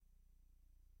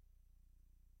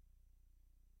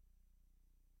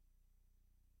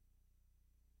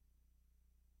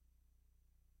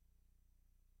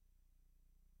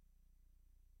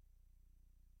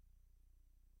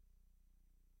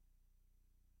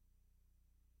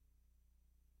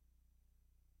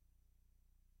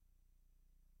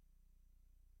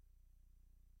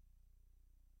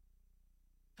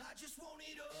I just want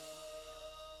it all.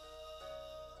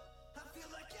 I feel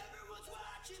like everyone's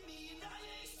watching me and I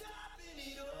ain't stopping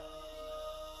it all.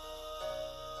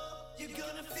 You're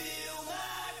gonna feel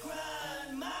my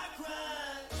grind, my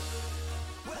grind.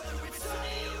 Whether it's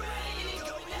sunny or rainy,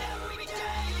 going every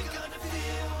day, you're gonna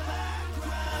feel my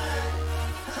grind.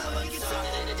 I'ma get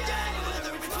something today,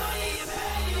 whether it's money or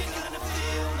pain, you're gonna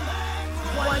feel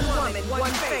my grind. One woman,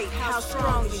 one fate, how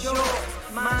strong is yours?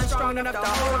 Mine strong enough to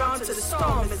hold on till the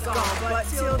storm is gone. But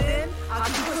till then, I'll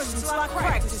keep pushing till I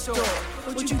crack this door.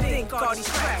 What you think all these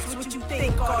tracks? What you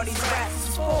think all these raps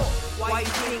is for? Why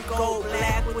you think gold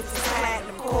black with the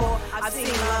platinum core? I've seen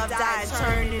love die and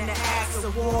turn into acts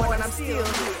of war, and I'm still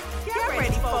here. Get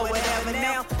ready for whatever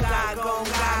now. God gon'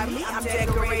 guide me. I'm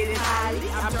decorated highly.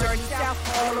 I'm dirty south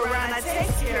all around. I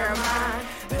take care of mine.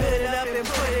 Build it up and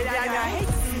put it down. I hate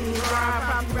to see me grind.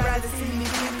 Probably rather see me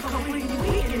be completely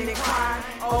weak and decline.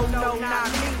 Oh no,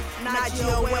 not me, not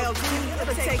your well-being.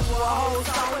 It'll take you a whole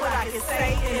song, what I can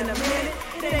say in a minute.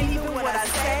 It ain't even what I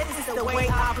said, it's the way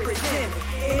I present it.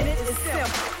 And it is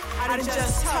simple. I done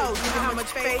just told you how much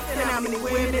faith and how many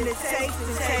women it takes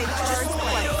to take first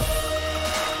place.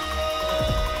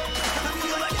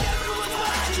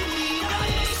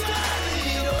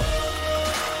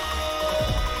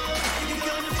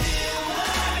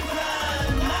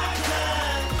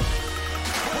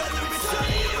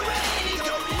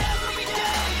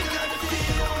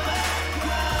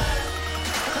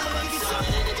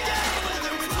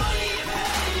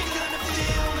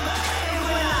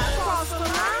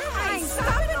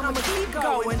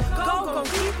 Go,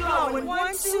 keep blowing.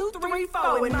 1, 2, 3,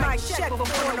 4. And mic check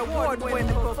before an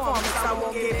award-winning performance. I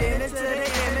won't get into the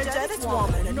image of this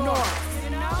woman enormous.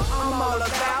 I'm all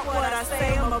about what I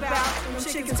say I'm about. Them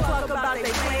chickens cluck about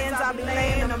their plans, I be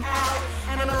laying them out.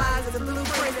 Analyzing the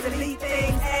blueprints, delete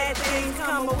things, add things,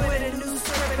 come up with a new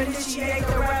script, initiate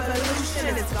the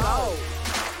revolution. It's gold.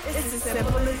 It's as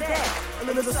simple as that. A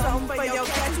little something for your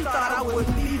cats who thought I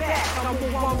wouldn't be back. I'm a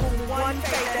woman with one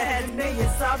fate that has million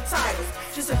subtitles.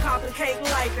 Just to complicate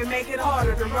life and make it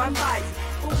harder to run by you.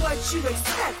 But what you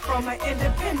expect from an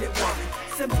independent woman?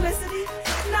 Simplicity?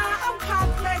 Nah, I'm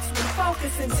complex with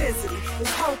focus intensity. It's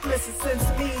hopeless and since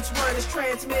me each word is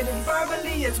transmitted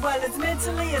verbally as well as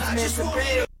mentally. It's meant to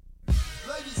be.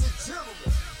 Ladies and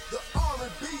gentlemen, the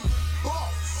R&B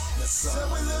boss. Yes, sir. So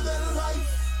we live that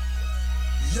life.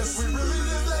 Yes, we really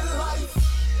live that life.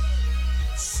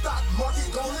 Stock market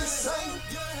going insane.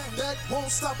 That won't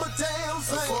stop a damn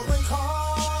thing. Foreign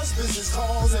cars, business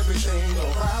calls, everything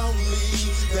around me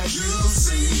that you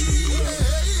see.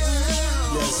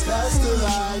 Yes, that's the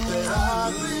life that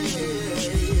I lead.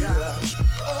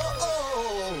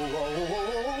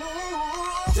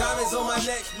 Diamonds on my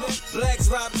neck, black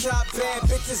drop top, bad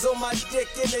bitches on my dick,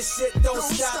 and this shit don't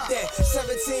stop that.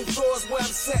 17 floors where I'm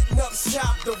setting up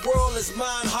shop. The world is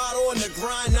mine, hard on the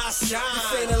grind, I shine.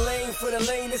 This ain't a lane for the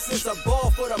lane, this is a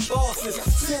ball for the bosses.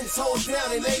 10 toes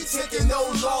down and ain't taking no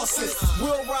losses.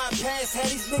 We'll ride past, had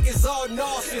these niggas all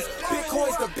nauseous.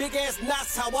 Bitcoin's the big ass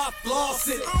knots, how I floss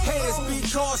it. Haters be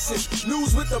cautious,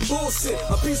 news with the bullshit.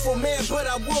 A peaceful man, but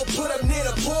I will put him near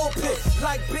the pulpit.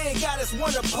 Like Big got us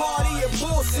wanna party and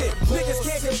bullshit. Niggas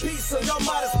can't compete, so y'all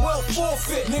might as well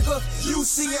forfeit. Nigga, you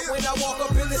see it when I walk up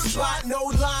in this spot. No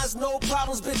lines, no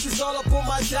problems, bitches all up on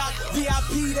my dock.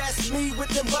 VIP, that's me with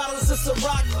them bottles of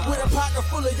Ciroc. With a pocket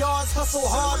full of yards, hustle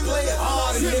hard, play it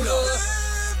hard, nigga.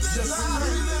 Yes, we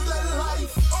really live that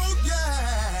life. Oh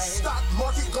yeah. Stock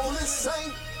market going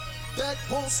insane. That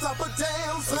won't stop a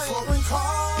damn thing. Foreign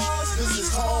cars,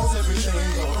 business calls,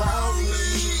 everything around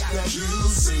me that you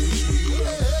see.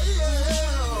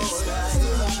 That's the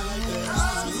life that I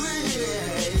lead.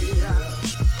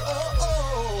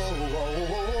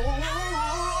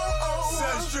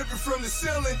 Sun's dripping from the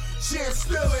ceiling, jam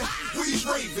spilling. We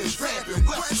raving, vamping,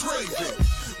 what's craving?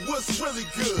 What's really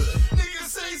good? Niggas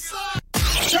say slide.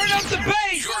 Turn up the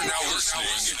bass. You're now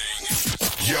listening.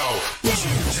 Yo,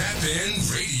 Tap In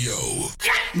Radio.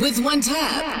 With one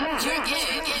tap, you're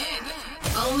in.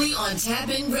 Only on Tap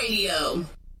In Radio.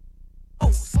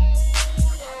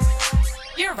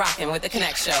 You're rocking with The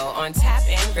Connect Show on Tap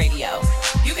In Radio.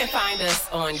 You can find us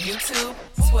on YouTube,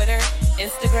 Twitter,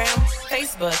 Instagram,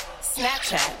 Facebook,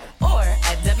 Snapchat, or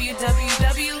at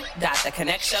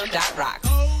www.theconnectshow.rock.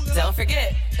 Don't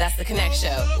forget, that's The Connect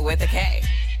Show with a K.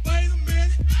 Wait a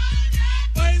minute.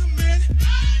 Wait a minute.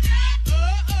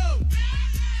 Uh-oh.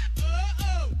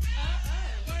 Uh-oh.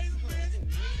 Wait a minute.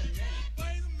 Wait a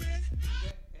minute.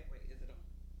 Wait, is it on?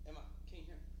 Can you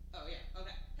hear me? Oh, yeah,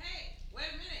 okay. Hey, wait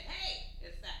a minute. Hey,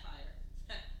 it's Sapphire.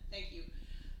 Thank you.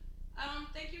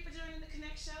 Thank you for joining The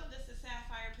Connect Show. This is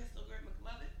Sapphire Pistol Grip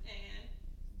McLovin and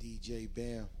DJ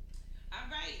Bam.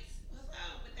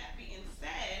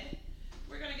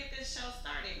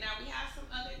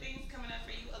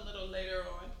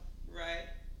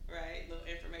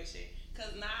 situation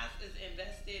because Nas is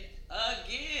invested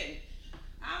again.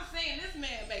 I'm saying this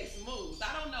man makes moves.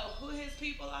 I don't know who his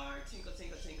people are. Tinkle,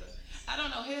 tinkle, tinkle. I don't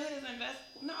know who his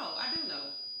No, I do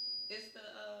know. It's the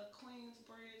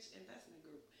Queensbridge Investment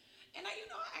Group. And I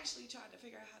actually tried to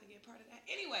figure out how to get part of that.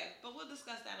 Anyway, but we'll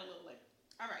discuss that a little later.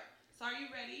 All right. So are you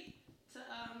ready to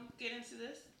get into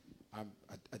this? I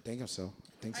think so.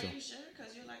 I think so. Are you sure?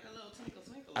 Because you're like a little twinkle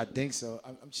twinkle. I think so.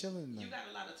 I'm chilling now. You got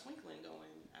a lot of twinkling going.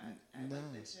 I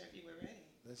wasn't sure if you were ready.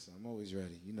 Listen, I'm always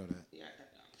ready. You know that. Yeah.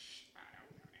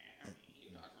 You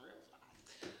know I'm real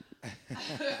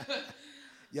fly.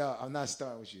 Yo, I'm not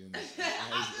starting with you in this.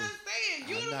 I'm just saying.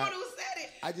 You the one who said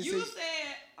it. You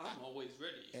said, I'm always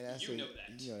ready. And you know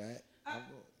that. You know that.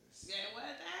 Yeah, what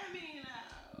that mean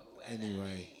now?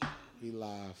 Anyway, we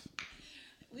live.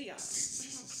 We are.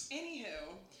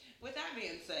 Anywho, with that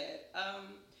being said,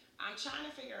 I'm trying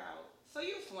to figure out. So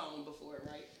you've flown before,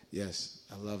 right? Yes,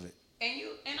 I love it.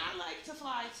 And I like to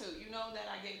fly too. You know that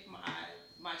I get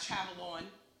my travel on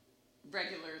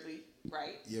regularly,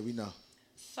 right? Yeah, we know.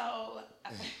 So.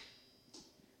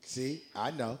 See,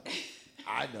 I know.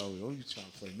 Don't you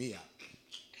trying to play me out?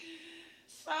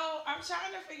 So I'm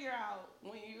trying to figure out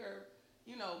when you're,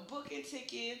 booking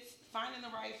tickets, finding the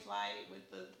right flight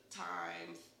with the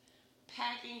times,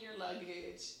 packing your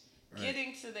luggage,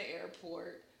 getting to the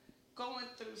airport, going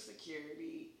through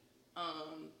security,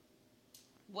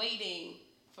 waiting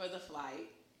for the flight,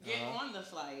 get on the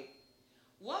flight.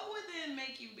 What would then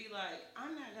make you be like,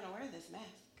 I'm not gonna wear this mask?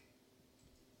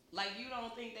 Like you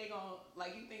think they're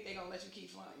gonna let you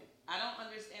keep flying? I don't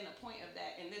understand the point of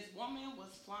that. And this woman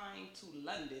was flying to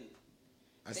London.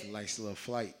 That's a nice little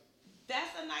flight.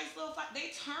 That's a nice little flight.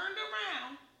 They turned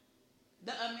around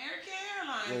the American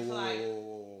Airlines flight.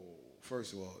 Whoa.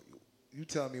 First of all, you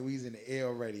telling me we was in the air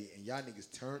already and y'all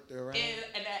niggas turned around? In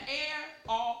the air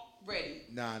already.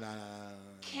 Nah.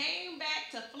 Came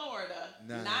back to Florida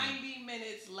 90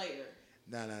 minutes later.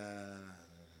 Nah.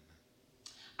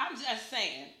 I'm just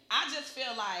saying. I just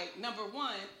feel like, number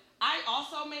one, I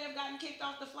also may have gotten kicked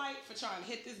off the flight for trying to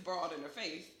hit this broad in her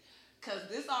face. Because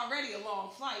this already a long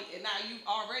flight, and now you've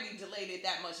already delayed it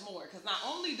that much more. Because not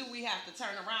only do we have to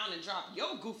turn around and drop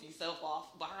your goofy self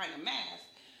off behind a mask,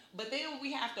 but then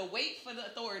we have to wait for the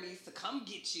authorities to come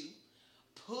get you,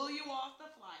 pull you off the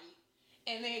flight,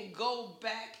 and then go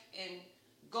back and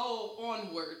go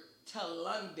onward to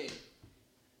London.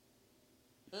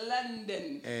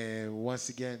 And once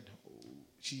again,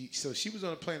 she was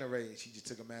on a plane already. She just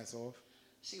took a mask off.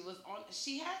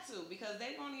 She had to because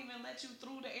they won't even let you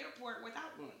through the airport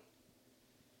without one.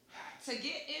 To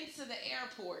get into the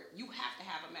airport, you have to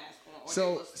have a mask on. Or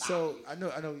they will stop you.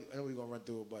 I know we're gonna run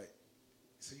through it, but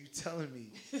so you telling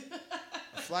me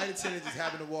a flight attendant just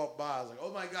happened to walk by? I was like,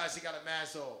 oh my God, she got a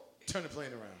mask on. Turn the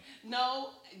plane around. No,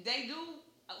 they do.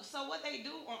 So what they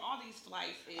do on all these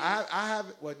flights is I have.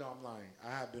 Well, no, I'm lying.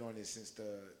 I have been on this since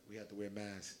we had to wear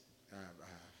masks. I have.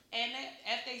 And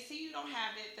if they see you don't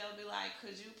have it, they'll be like,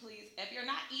 could you please, if you're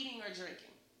not eating or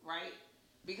drinking, right?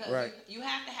 Because you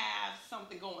have to have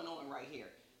something going on right here.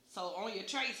 So on your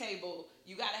tray table,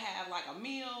 you got to have like a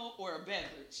meal or a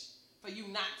beverage for you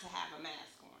not to have a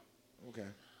mask on. Okay.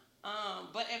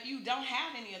 But if you don't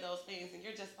have any of those things and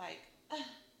you're just like,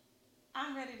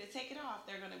 I'm ready to take it off,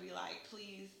 they're going to be like,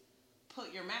 please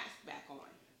put your mask back on.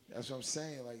 That's what I'm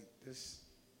saying. Like this,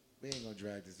 we ain't going to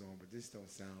drag this on, but this don't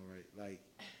sound right. Like.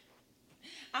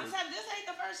 I'm saying this ain't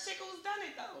the first chick who's done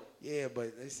it though. Yeah,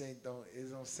 but it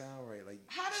don't sound right. Like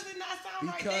how does it not sound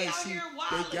right? Because they out here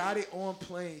wilding. They got it on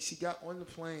plane. She got on the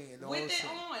plane and with it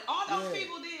on. All those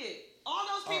people did. All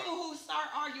those people who start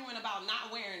arguing about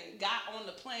not wearing it got on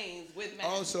the planes with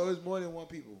masks. Oh, so it's more than one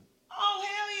people. Oh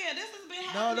hell yeah, this has been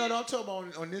happening. No, I'm talking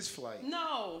about on this flight.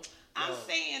 No, I'm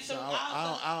saying so throughout.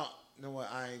 I don't. You know what?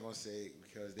 I ain't gonna say it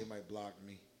because they might block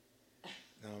me.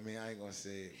 No, I mean, I ain't gonna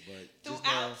say it, but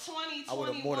throughout 2021, I would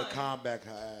have more to combat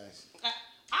her ass.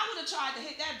 I would have tried to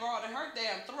hit that broad in her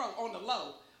damn throat on the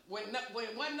low. When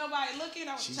wasn't nobody looking,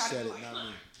 I was trying to be like, not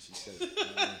me. She said it,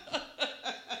 not me.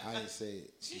 I didn't say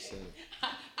it. She said it.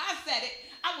 I said it.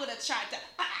 I would have tried to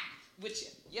with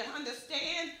you. You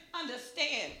understand?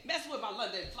 Understand. Mess with my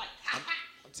London flight.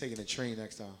 I'm taking a train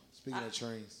next time. Speaking of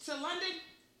trains. To London?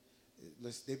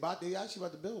 They actually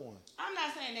about to build one. I'm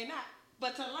not saying they're not.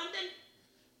 But to London?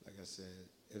 Like I said,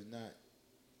 if not,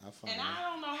 I'll find And out. I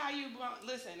don't know how you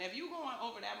listen, if you going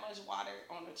over that much water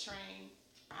on a train,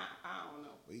 I don't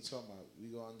know. What you talking about?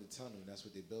 We go under the tunnel, and that's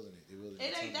what they're building it. They're building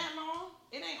it ain't that long.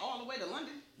 It ain't all the way to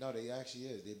London. No, they actually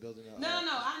is. They're building it. No.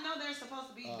 I know they're supposed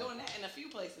to be doing that in a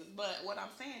few places, but what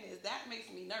I'm saying is that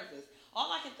makes me nervous.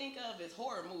 all I can think of is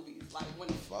horror movies, like when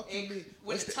Me.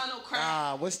 when the tunnel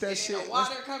crack. What's that and shit? then the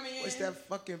water coming in. What's that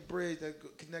fucking bridge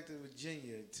that connected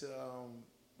Virginia to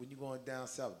when you going down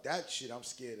south? That shit I'm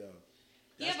scared of.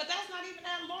 Yeah, but that's not even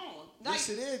that long. Like, Yes,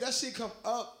 it is. That shit come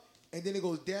up and then it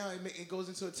goes down. It goes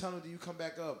into a tunnel. Then you come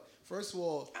back up. First of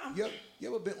all, you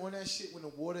ever been on that shit when the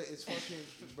water is fucking,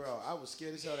 bro? I was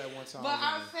scared as hell that one time. But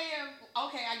I'm saying,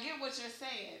 okay, I get what you're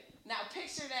saying. Now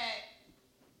picture that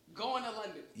going to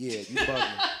London. Yeah, you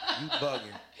bugging. You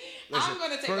bugging. Listen, I'm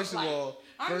gonna take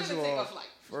a flight.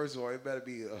 First of all, it better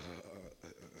be a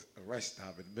rest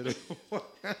stop in the middle.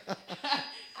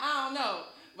 I don't know,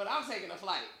 but I'm taking a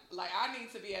flight. Like, I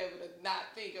need to be able to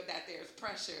not think of that there's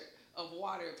pressure of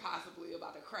water possibly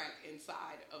about to crack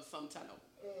inside of some tunnel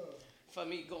for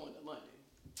me going to London.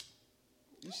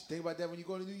 You should think about that when you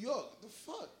go to New York. The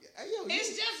fuck? Hey, yo, It's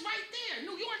just right there.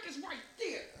 New York is right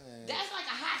there. That's like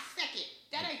a high second.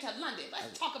 That ain't to London.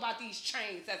 Let's talk about these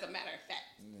trains as a matter of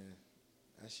fact. Man,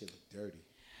 that shit look dirty.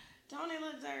 Don't it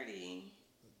look dirty?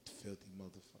 Filthy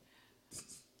motherfucker.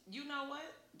 You know what?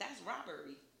 That's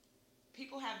robbery.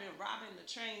 People have been robbing the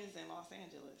trains in Los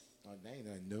Angeles. Oh, that ain't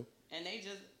nothing new. And they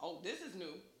just, this is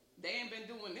new. They ain't been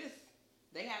doing this.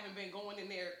 They haven't been going in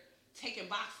there taking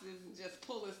boxes and just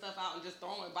pulling stuff out and just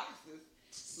throwing boxes.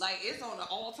 Like, it's on an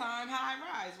all-time high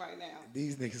rise right now.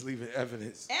 These niggas leaving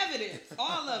evidence. Evidence,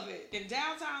 all of it. In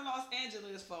downtown Los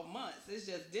Angeles for months, it's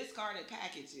just discarded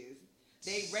packages.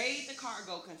 They raid the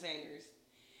cargo containers.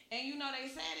 And you know, they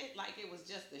said it like it was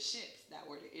just the ships that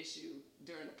were the issue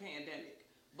during the pandemic.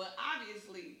 But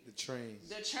obviously, the trains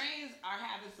are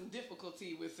having some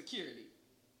difficulty with security.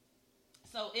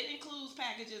 So it includes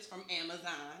packages from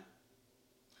Amazon,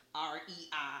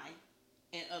 REI,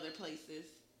 and other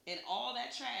places. And all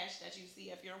that trash that you see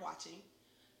if you're watching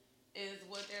is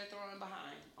what they're throwing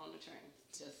behind on the trains.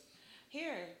 Just,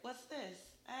 here, what's this?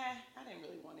 I didn't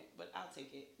really want it, but I'll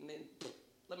take it. And then,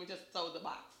 let me just throw the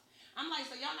box. I'm like,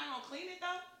 so y'all not gonna clean it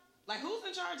though? Like, who's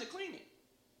in charge of cleaning?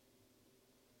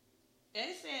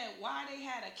 They said why they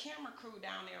had a camera crew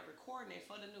down there recording it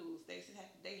for the news. They said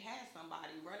they had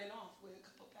somebody running off with a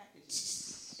couple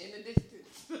packages in the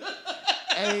distance.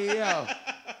 Hey, yo.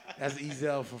 That's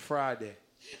Ezel for Friday.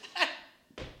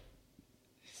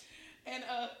 And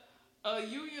a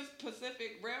Union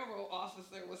Pacific Railroad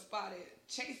officer was spotted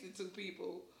chasing two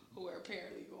people who were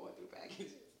apparently going through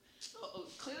packages. So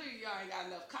clearly y'all ain't got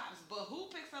enough cops, but who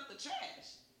picks up the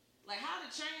trash? Like, how the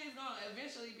train's gonna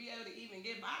eventually be able to even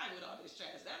get by with all this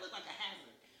trash? That looks like a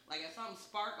hazard. Like, if something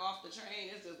spark off the train,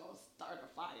 it's just gonna start a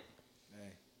fire.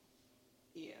 Hey.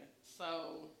 Yeah,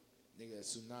 so. Nigga, a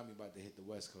tsunami about to hit the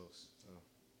West Coast. So.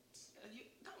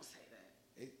 Don't say that.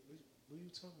 What are you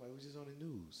talking about? It was just on the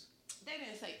news. They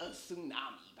didn't say a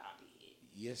tsunami, Bobby.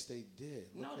 Yes, they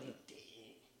did. No, they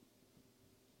didn't.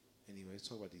 Anyway, let's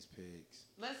talk about these pigs.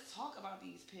 Let's talk about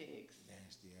these pigs.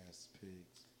 Nasty ass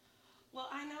pigs. Well,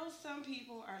 I know some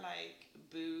people are like,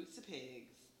 boo to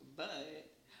pigs, but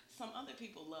some other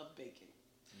people love bacon.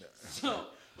 No. So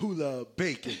who love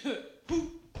bacon?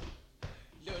 Who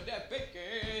love that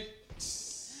bacon?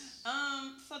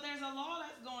 So there's a law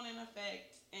that's going in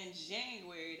effect in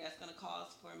January that's going to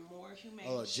cause for more humane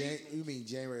treatment. You mean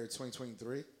January of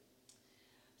 2023?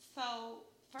 So,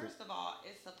 first of all,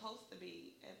 it's supposed to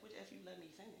be, if you let me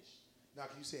finish. Now,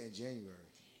 can you say in January?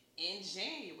 In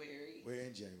January. We're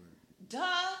in January.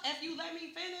 Duh, if you let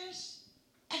me finish.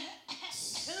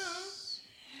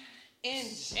 In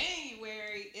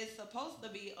January, it's supposed to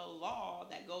be a law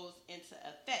that goes into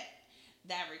effect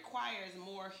that requires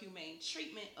more humane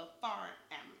treatment of farm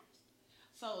animals.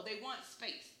 So they want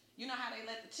space. You know how they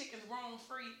let the chickens roam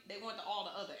free? They want all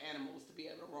the other animals to be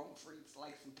able to roam free,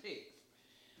 like some pigs.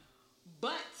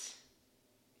 But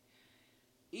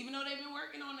even though they've been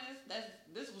working on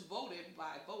this was voted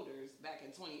by voters back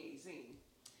in 2018,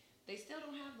 they still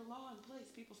don't have the law in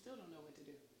place. People still don't know what to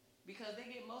do. Because they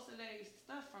get most of their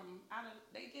stuff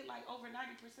they get like over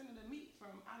 90% of the meat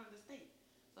from out of the state.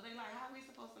 So they like, how are we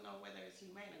supposed to know whether it's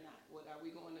humane or not? What, are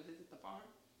we going to visit the farm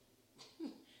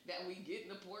that we getting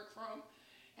the pork from?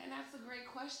 And that's a great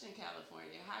question,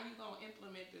 California. How you going to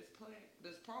implement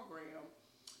this program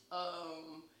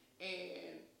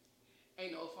and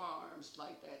ain't no farms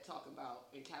like that talking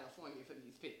about in California for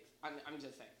these pigs? I'm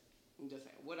just saying.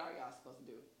 What are y'all supposed to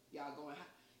do? Y'all going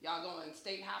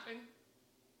state hopping?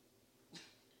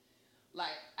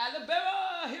 Like,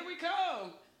 Alabama, here we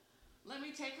come. Let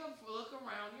me take a look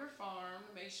around your farm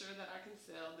to make sure that I can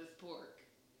sell this pork.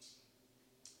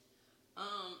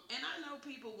 And I know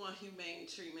people want humane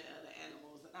treatment of the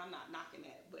animals, and I'm not knocking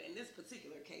that. But in this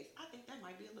particular case, I think that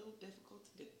might be a little difficult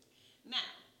to do. Now,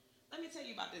 let me tell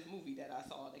you about this movie that I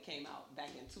saw that came out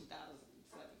back in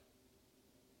 2007.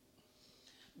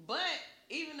 But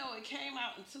even though it came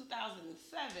out in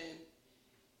 2007, it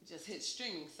just hit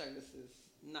streaming services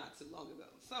not too long ago.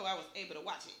 So I was able to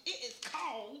watch it. It is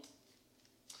called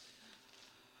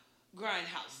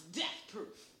Grindhouse Death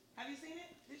Proof. Have you seen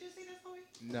it? Did you see this movie?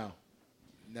 No.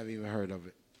 Never even heard of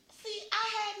it. See, I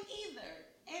hadn't either.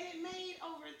 And it made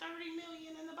over $30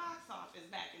 million in the box office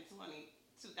back in 2007.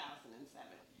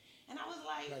 And I was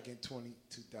like... Back in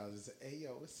 2000. Hey,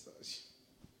 yo, what's up?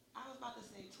 I was about to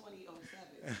say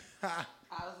 2007.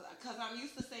 Because I'm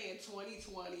used to saying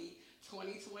 2020,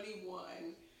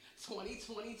 2021,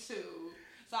 2022.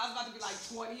 So I was about to be like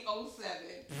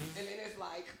 2007. And then it's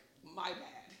like, my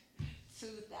bad.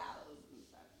 2007.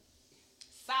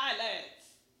 Silence.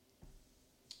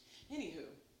 Anywho,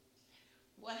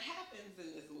 what happens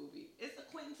in this movie, it's a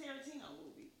Quentin Tarantino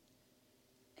movie.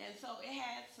 And so it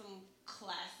had some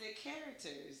classic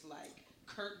characters like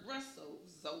Kurt Russell,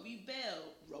 Zoe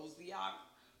Bell,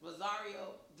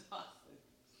 Rosario Dawson.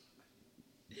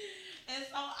 And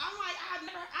so I'm like, I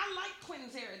like Quentin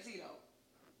Tarantino.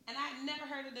 And I had never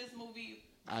heard of this movie.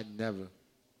 I never.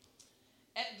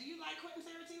 Do you like Quentin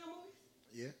Tarantino movies?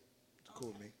 Yeah, it's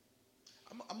cool, man.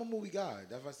 I'm a movie guy.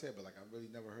 That's what I said, but like I really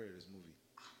never heard of this movie.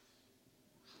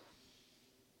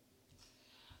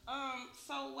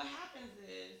 So what happens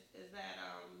is that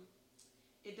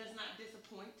it does not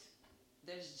disappoint.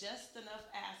 There's just enough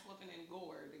ass whooping and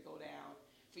gore to go down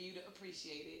for you to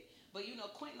appreciate it. But you know,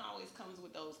 Quentin always comes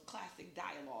with those classic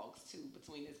dialogues too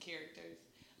between his characters.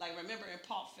 Like remember in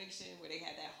Pulp Fiction where they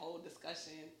had that whole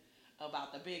discussion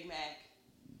about the Big Mac?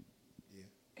 Yeah.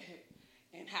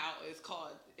 And how it's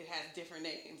called, it has different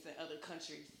names in other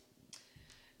countries.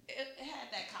 It had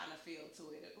that kind of feel to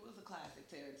it. It was a classic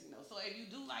Tarantino. So if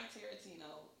you do like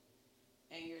Tarantino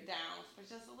and you're down for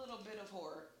just a little bit of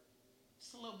horror,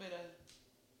 just a little bit of,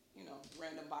 you know,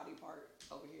 random body part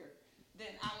over here,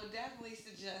 then I would definitely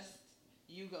suggest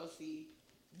you go see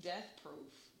Death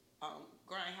Proof,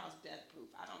 Grindhouse Death Proof.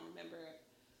 I don't remember if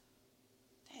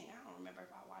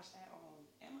I watched that on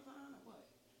Amazon or what.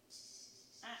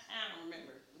 I don't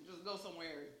remember. Just go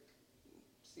somewhere and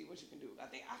see what you can do. I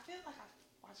feel like I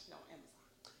watched it on Amazon.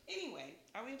 Anyway,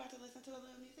 are we about to listen to a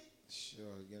little music?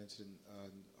 Sure, get into the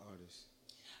artist.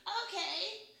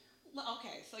 Okay.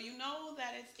 Okay, so you know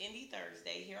that it's Indie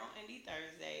Thursday. Here on Indie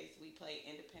Thursdays, we play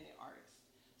independent artists.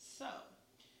 So,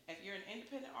 if you're an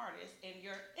independent artist and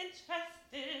you're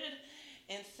interested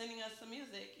in sending us some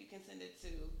music, you can send it to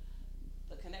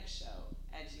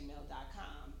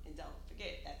theconnectshow@gmail.com. And don't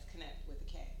forget, that's connect with a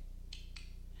K.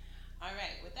 All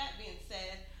right, with that being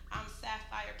said, I'm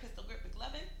Sapphire Pistol Grip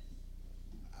McLovin.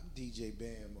 I'm DJ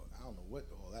Bam. I don't know what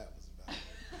all that was about.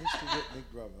 Pistol Grip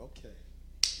McBrother. Okay.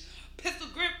 Pistol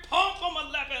Grip Pump on my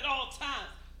lap at all times.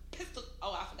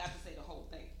 Oh, I forgot to say the whole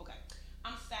thing. Okay.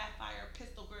 I'm Sapphire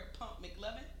Pistol Grip Pump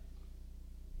McLovin.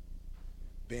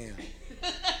 Bam.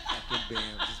 Fucking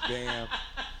Bam. Just Bam.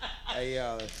 Hey,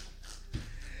 y'all.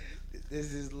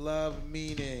 This is Love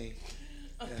Meaning.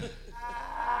 Yeah.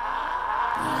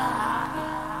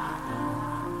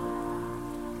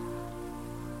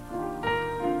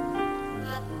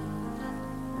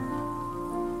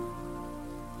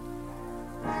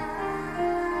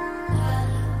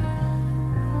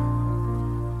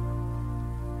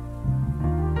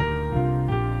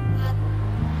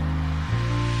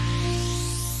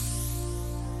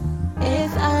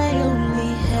 If I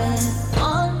only had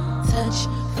one touch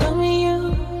from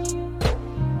you,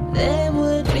 there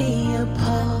would be a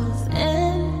pause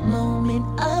and moment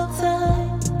of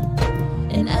time,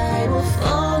 and I will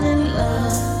fall in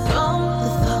love from the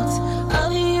thoughts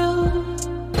of you,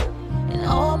 and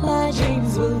all my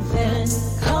dreams will then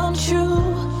come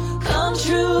true, come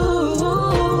true.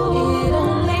 It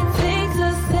only takes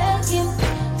a second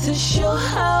to show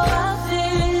how I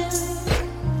feel,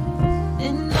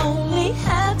 and only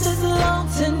half as long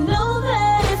to know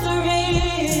that it's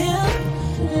real.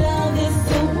 Love is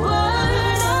the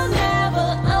word I'll never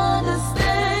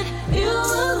understand. You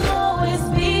will always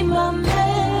be my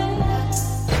man,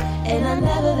 and I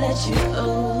never let you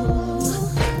go.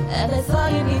 And that's all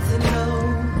you need to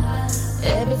know.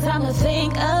 Every time I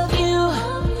think of you,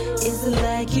 it's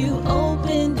like you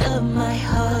opened up my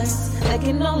heart. There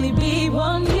can only be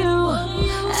one you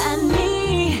and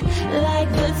me, like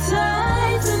the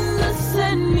tides in the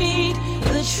sand meet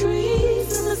the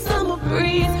trees in the summer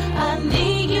breeze. I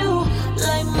need you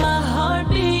like my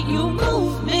heartbeat. You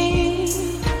move me,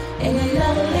 and it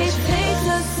only takes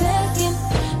a second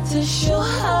to show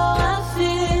how I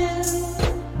feel,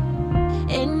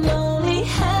 and only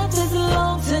half as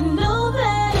long to know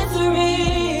that it's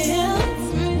real.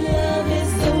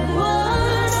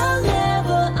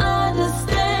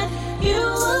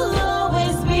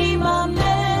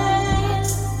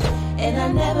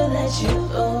 I never let you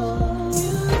go.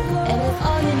 And that's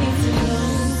all you need to know.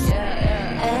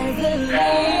 As the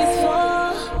leaves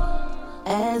fall,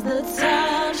 as the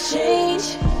times change,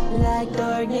 like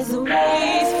darkness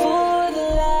waits for the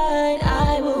light,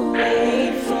 I will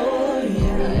wait for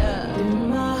you. Through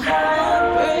my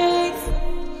heart breaks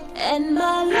and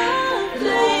my love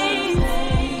flames,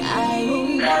 I will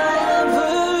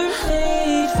never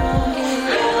fade from you.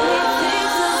 It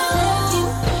takes a second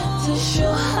to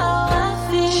show how I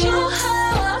feel.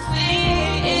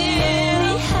 It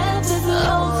really happens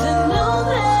all to know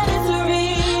that it's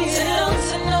real.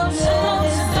 To know the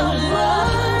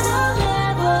world I'll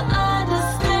never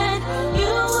understand.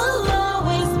 You will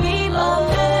always be my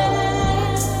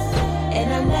best, and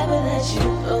I never let you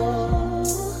go.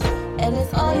 And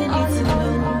that's all you need to know.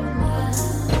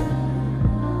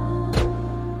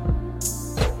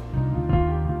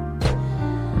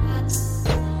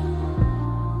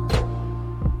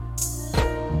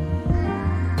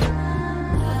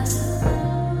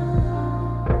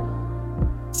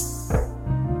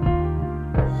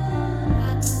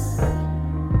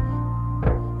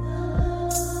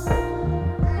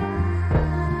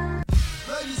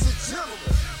 Ladies and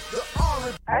gentlemen, the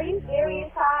R&B. Are you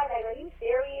serious, Ty? Like, are you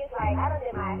serious? Like, I done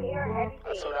did my hair and everything.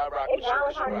 It's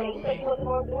Valentine's Day. You said you wasn't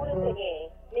going to do this again.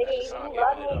 Nigga, if you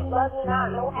love me now.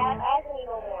 No half-assing me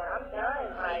no more. I'm done.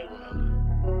 Like,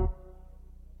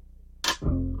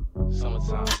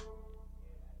 Summertime.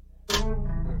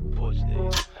 Porch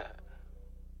days.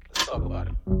 Let's talk about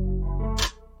it.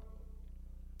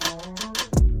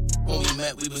 When we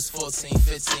met, we was 14,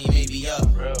 15, maybe up.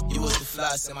 You was the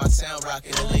flyest in my town,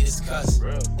 rocking the latest cuts.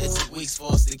 It took weeks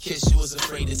for us to kiss, you was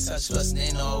afraid to touch. Plus,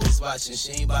 Nana always watching,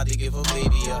 she ain't about to give her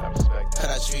baby up. But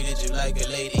I treated you like a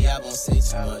lady, I won't say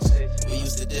too much. We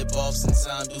used to dip off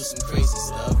sometime, do some crazy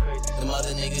stuff. Them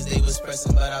other niggas, they was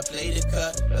pressing, but I played the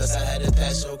cut. Plus, I had to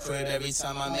pass your crib every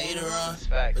time I made a run.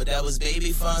 But that was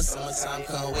baby fun, summertime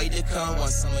couldn't wait to come. One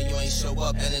summer you ain't show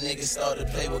up, and the niggas started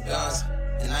to play with guns.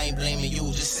 And I ain't blaming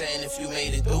you, just saying if you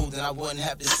made it through, then I wouldn't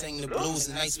have to sing the blues.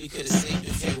 The nights we could've saved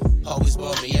a few. Always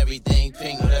bought me everything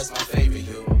pink, but that's my favorite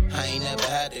you. I ain't never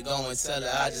had to go and tell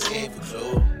her, I just gave a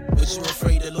clue. But you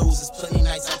afraid to lose, there's plenty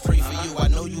nights I pray for you. I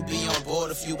know you be on board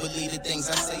if you believe the things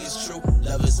I say is true.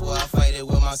 Love is why I fight it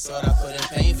with my sword, I put in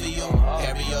pain for you.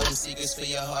 Carry all them secrets for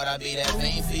your heart, I be that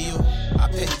pain for you. I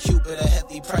pay Cupid a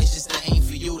hefty price just to aim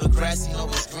for you. The grass ain't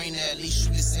always greener, at least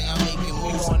you can say I'm making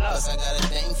moves. Plus I got a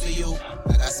thing for you,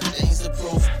 I got some things to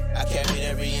prove. I carried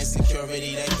every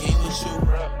insecurity that came with you.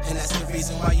 And that's the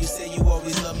reason why you say you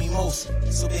always love me most.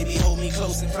 So baby, hold me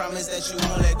close and promise that you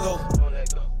won't let go.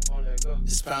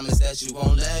 Just promise that you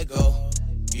won't let go.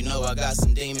 You know I got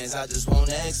some demons I just won't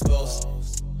expose.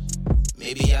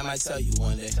 Maybe I might tell you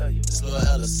one day. This little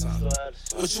Ella song.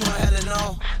 What you want her to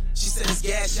know? She said it's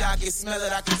gas, I can smell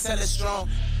it, I can tell it's strong.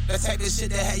 That type of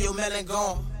shit that had your melon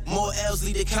gone. More L's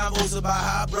lead the combos about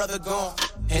how our brother gone.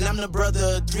 And I'm the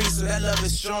brother of three, so that love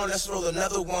is strong. Let's roll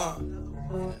another one.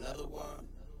 And another one.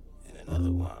 And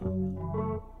another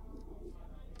one.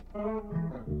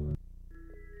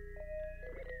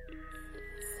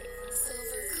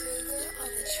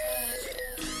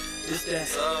 This that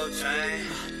soul train.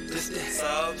 This that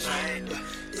soul train.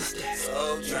 This that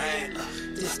soul train.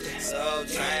 This that soul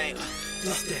train.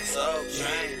 This that soul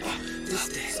train. This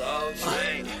that soul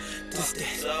train. This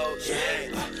that soul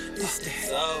train. This that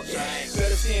soul train.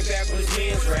 Better stand back when his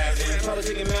hands rapping. Try to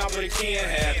take him out, but it can't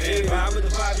happen. Vibe with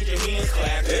the vibe, get your hands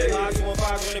clapping. Live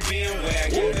 215 on the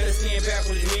bandwagon. Better stand back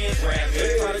when his hands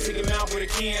rapping. Try to take him out, but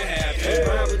it can't happen.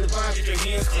 Vibe with the vibe, get your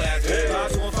hands clapping.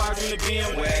 Live 215 on the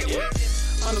bandwagon.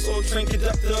 I'm the soul train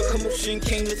conductor, commotion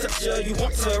came to touch ya. You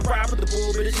want to ride with the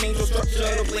bull, but it change your structure.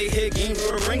 The play head game,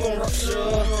 or the ring gon' rupture.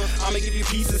 I'ma give you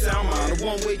peace and sound mind, a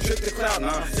one-way trip to cloud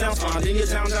nine. Sounds fine, then your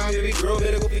town down, baby girl,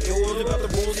 better go pick yours. About the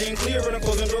rules, ain't clear, but I'm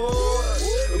closing doors.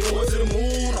 We're going to the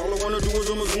moon, all I wanna do is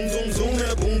I'ma zoom, zoom, zoom,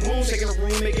 and a boom, boom. Shaking the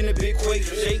room, making a big quake,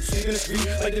 shake, sweeping the street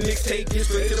like the mixtape. Get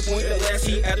straight to the point, the last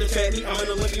heat at the track meet. I'm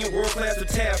an Olympian world class of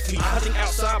taffy. I think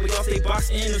outside, we all stay boxed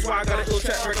in. That's why I got an ill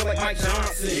track record like Mike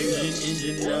Johnson.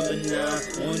 Engine number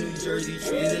 9 on New Jersey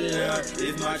Transit line.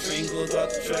 If my train goes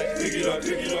off the track, pick it up,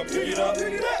 pick it up, pick it up,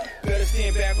 pick it up. Better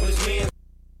stand back on this man.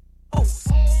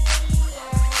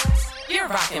 You're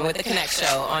rocking with The Connect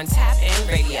Show on Tap In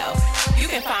Radio. You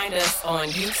can find us on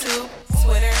YouTube,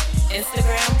 Twitter,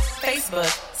 Instagram,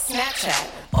 Facebook, Snapchat,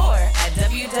 or at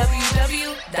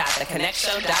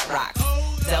www.theconnectshow.rocks.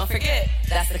 Don't forget,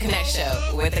 that's The Connect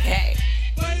Show with a K.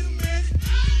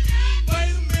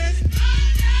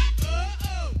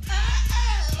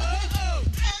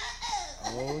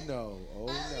 Oh no, oh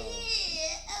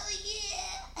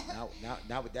no.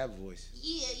 Not with that voice.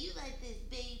 Yeah, you like this,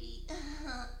 baby.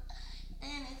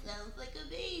 And it sounds like a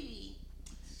baby.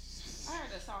 I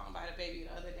heard a song by the baby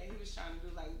the other day. He was trying to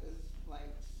do like this,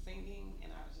 like singing,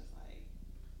 and I was just like,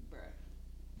 bruh.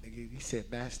 Nigga, he said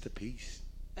masterpiece.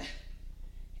 Yeah,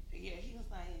 he was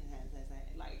like,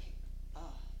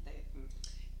 oh,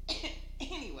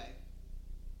 anyway,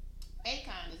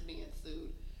 Akon is being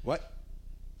sued. What?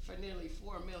 For nearly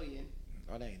 $4 million.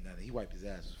 Oh, that ain't nothing. He wiped his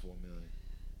ass for $4 million.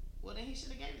 Well, then he should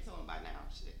have gave it to him by now.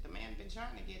 Shit, the man been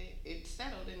trying to get it. It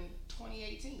settled in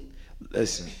 2018.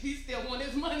 Listen. He still want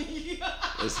his money.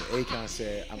 Listen, Akon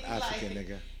said, I'm African,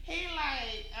 nigga. He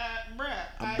like, bruh.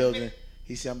 I'm building.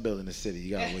 He said, I'm building a city.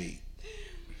 You gotta wait.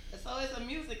 So it's a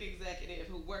music executive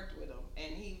who worked with him,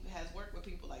 and he has worked with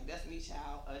people like Destiny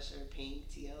Child, Usher, Pink,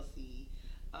 TLC.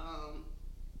 Akon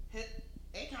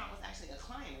was actually a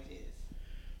client of his.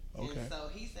 Okay. And so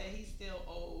he said he still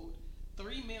owed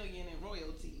 $3 million in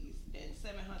royalties and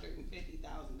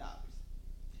 $750,000.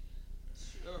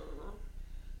 Sure.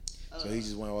 So he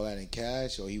just want all that in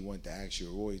cash, or he want the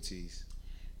actual royalties?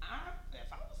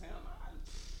 If I was him,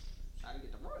 I'd try to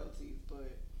get the royalties,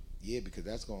 but yeah, because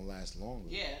that's gonna last longer.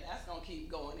 yeah, that's gonna keep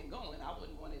going and going. I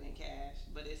wouldn't want it in cash,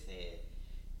 but it said,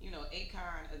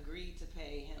 Akon agreed to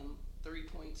pay him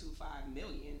 $3.25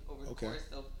 million over the course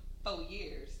of 4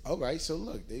 years. All right, so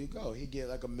look, there you go. He get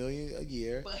like $1 million a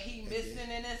year. But he missing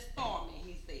an installment.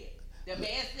 He said the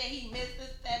man said he missed the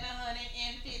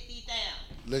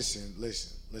 $750,000. Listen.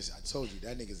 I told you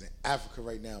that nigga's in Africa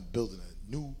right now building a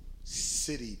new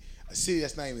city, a city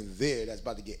that's not even there. That's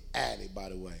about to get added, by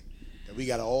the way. That we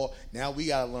gotta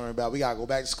learn about. We gotta go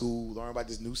back to school, learn about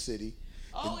this new city.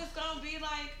 Oh, it's gonna be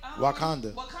like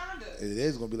Wakanda. Wakanda. It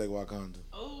is gonna be like Wakanda.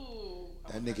 Oh,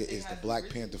 that nigga is the Black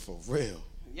Panther for real.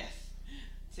 Yes,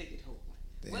 ticket holder.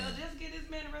 Damn. Well, just get this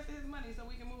man the rest of his money so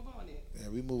we can move on it. Yeah,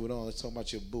 we moving on. Let's talk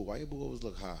about your boo. Why your boo always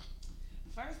look high?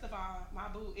 First of all, my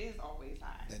boo is always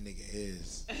high. That nigga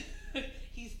is.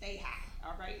 He stay high,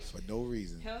 all right? For no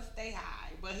reason. He'll stay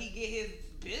high, but he get his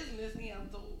business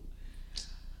handled.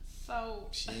 So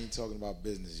she ain't talking about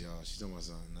business, y'all. She's talking about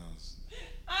something else.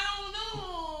 I don't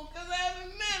know, because I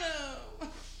haven't met him.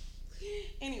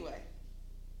 Anyway,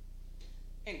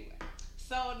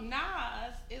 so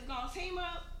Nas is going to team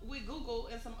up with Google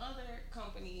and some other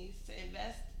companies to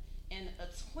invest in a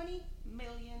 $20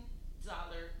 million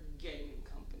gaming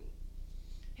company.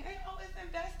 He ain't always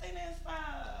investing in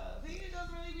stuff. He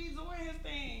just really be doing his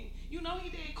thing. He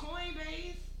did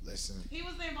Coinbase. Listen. He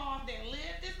was involved in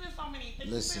Lyft. There's been so many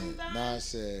things. Listen, Nas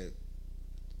said,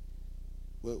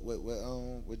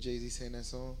 what Jay-Z say in that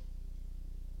song?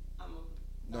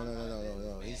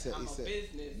 No. He said,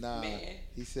 business nah. Man.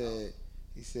 He said,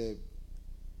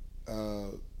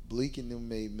 Bleak and them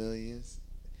made millions.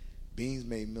 Beans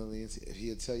made millions. If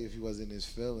he'll tell you if he wasn't in his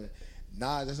feeling.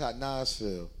 Nas, that's how Nas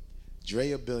feel.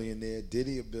 Dre a billionaire,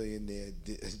 Diddy a billionaire.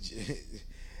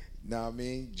 Know what I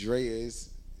mean? Dre is,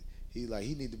 he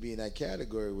need to be in that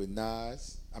category with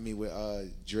Nas. I mean with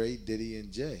Dre, Diddy,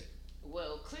 and Jay.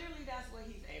 Well, clearly that's what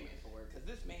he's aiming for, because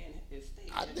this man is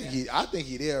staying. I think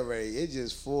he there already. It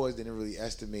just Forbes didn't really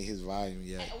estimate his volume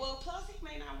yet. Well, plus he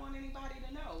may not want anybody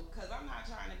to know, because I'm not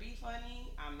trying to be funny.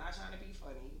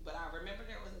 But I remember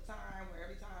there was a time where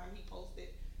every time he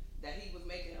posted that he was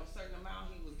making a certain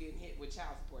amount, he was getting hit with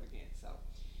child support again. So,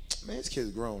 man, this kid's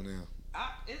grown now.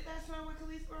 Is that son with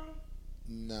Khalees grown?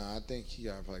 Nah, I think he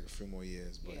got for like a few more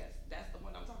years. But yes, that's the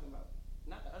one I'm talking about,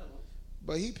 not the other one.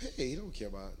 But he paid. He don't care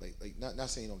about not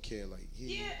saying he don't care. I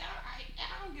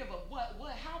don't give a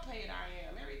how paid I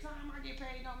am. Every time I get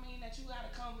paid don't mean that you gotta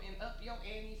come and up your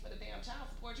ante for the damn child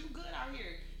support. You good out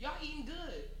here. Y'all eating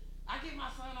good. I get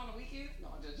my son on the weekends. No,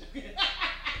 I'm just joking.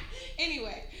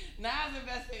 Anyway, Nas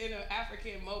invested in an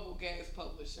African mobile games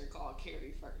publisher called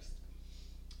Carry First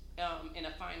in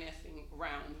a financing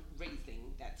round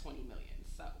raising that $20 million.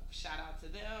 So shout out to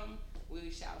them.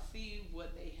 We shall see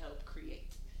what they help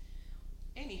create.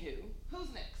 Anywho,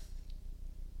 who's next?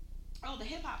 Oh, the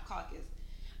Hip Hop Caucus.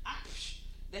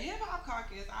 The Hip Hop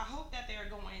Caucus, I hope that they're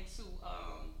going to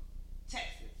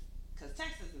Texas, because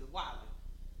Texas is wilding.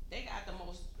 They got the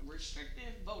most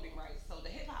restrictive voting rights. So the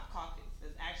Hip Hop Caucus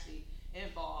is actually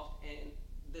involved in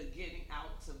the getting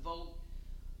out to vote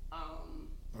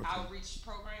outreach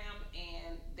program,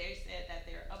 and they said that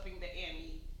they're upping the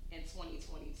ante in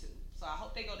 2022. So I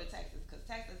hope they go to Texas, because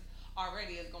Texas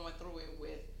already is going through it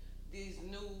with these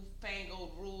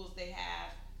newfangled rules they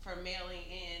have for mailing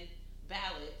in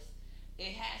ballots.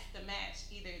 It has to match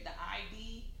either the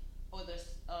ID or the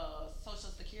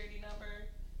social security number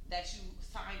that you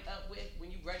signed up with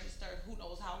when you registered who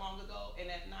knows how long ago, and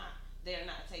if not, they're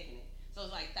not taking it. So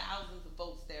it's like thousands of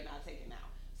votes they're not taking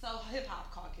out. So So Hip Hop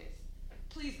Caucus,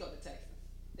 please go to Texas.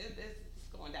 It's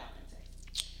going down in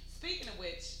Texas. Speaking of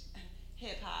which,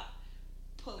 hip hop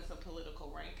pulling some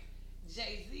political rank.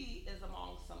 Jay-Z is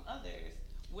among some others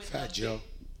with Fat Joe.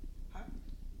 Huh?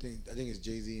 I think it's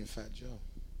Jay-Z and Fat Joe.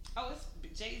 Oh,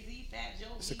 it's Jay-Z, Fat Joe,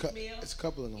 It's Meek Mill. it's a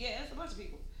couple of them. Yeah, it's a bunch of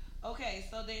people. Okay,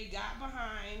 so they got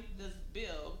behind this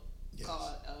bill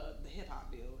called the Hip Hop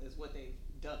Bill, is what they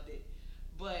dubbed it.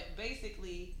 But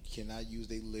basically, You cannot use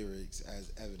their lyrics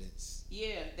as evidence.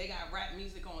 yeah, they got rap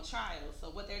music on trial.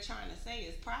 So what they're trying to say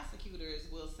is prosecutors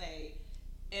will say,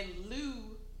 in lieu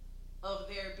of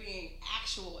there being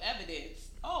actual evidence,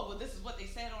 oh, well, this is what they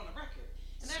said on the record.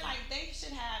 And they're like, they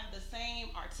should have the same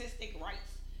artistic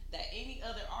rights that any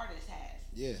other artist has.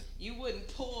 Yeah. You wouldn't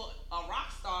pull a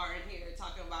rock star in here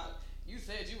talking about, you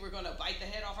said you were going to bite the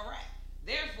head off a rat.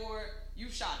 Therefore, you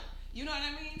shot him. You know what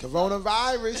I mean?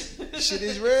 Coronavirus. Shit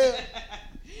is real.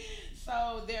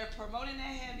 So they're promoting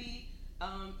that heavy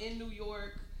in New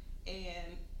York,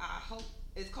 and I hope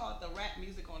it's called the Rap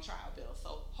Music on Trial Bill.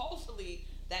 So hopefully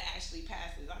that actually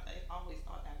passes. I always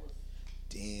thought that was.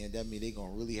 Damn, that mean they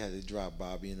gonna really have to drop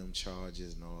Bobby and them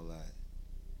charges and all that.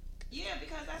 Yeah,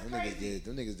 because that's Them crazy.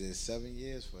 them niggas did 7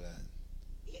 years for that.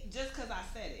 Just because I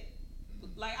said it.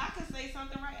 Like, I could say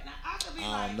something right now. I could be I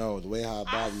like, don't know the way how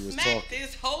Bobby was smacked talking.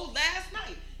 this whole last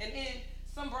night. And then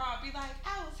some broad be like,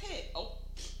 I was hit. Oh,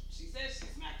 she said she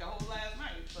smacked the whole last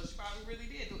night. So she probably really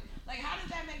did do it. Like, how does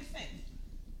that make sense?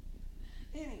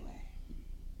 Anyway.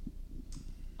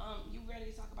 You ready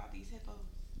to talk about these hippos?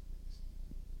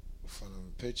 From the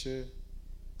picture,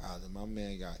 either my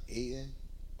man got eaten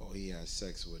or he had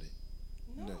sex with it.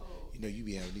 No. You know you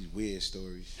be having these weird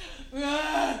stories.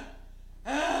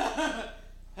 Got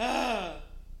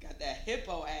that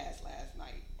hippo ass last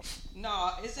night.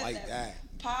 No, it's just Like that.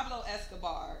 Pablo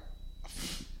Escobar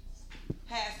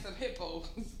had some hippos.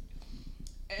 And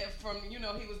from, he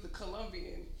was the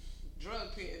Colombian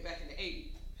drug pen back in the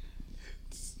 80s.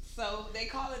 So they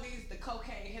call these the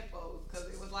cocaine hippos because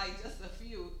it was like just a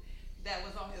few that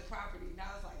was on his property.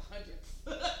 Now it's like hundreds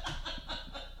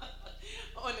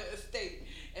on the estate.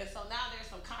 And so now there's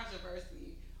some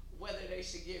controversy whether they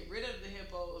should get rid of the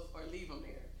hippos or leave them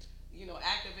there.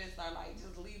 Activists are like,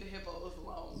 just leave the hippos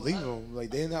alone. Leave them. Like,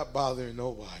 they're not bothering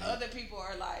nobody. Other people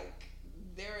are like,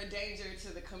 they're a danger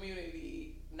to the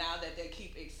community now that they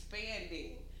keep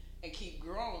expanding and keep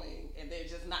growing, and they're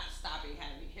just not stopping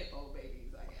having hippo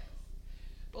babies, I guess.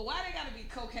 But why they gotta be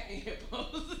cocaine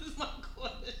hippos is my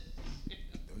question.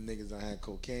 Them niggas done had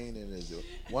cocaine in it.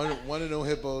 One of them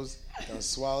hippos done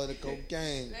swallowed the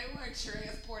cocaine. They weren't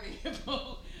transporting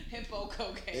hippo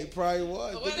cocaine. They probably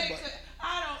was.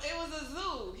 It was a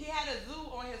zoo. He had a zoo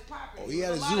on his property. Oh, he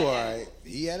had a zoo, all right.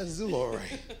 He had a zoo, all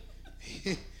right.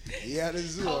 He had a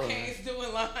zoo, all right. Cocaine's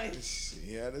doing lines.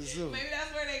 He had a zoo. Maybe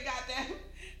that's where they got that.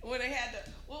 When they had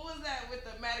what was that with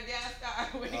the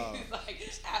Madagascar? When he was like,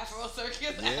 Afro Circus,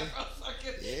 Yeah. Afro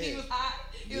Circus. Yeah. He was high.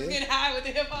 He was Yeah. getting high with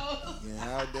the hippos. Getting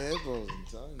high with the hippos, I'm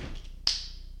telling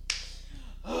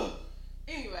you.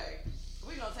 Anyway,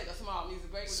 we're going to take a small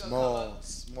music break. We're gonna come up,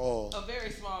 Small. a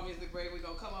very small music break. We're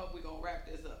going to come up. We're going to wrap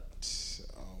this up.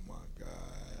 Oh, my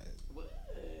God. What?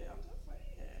 I'm just saying.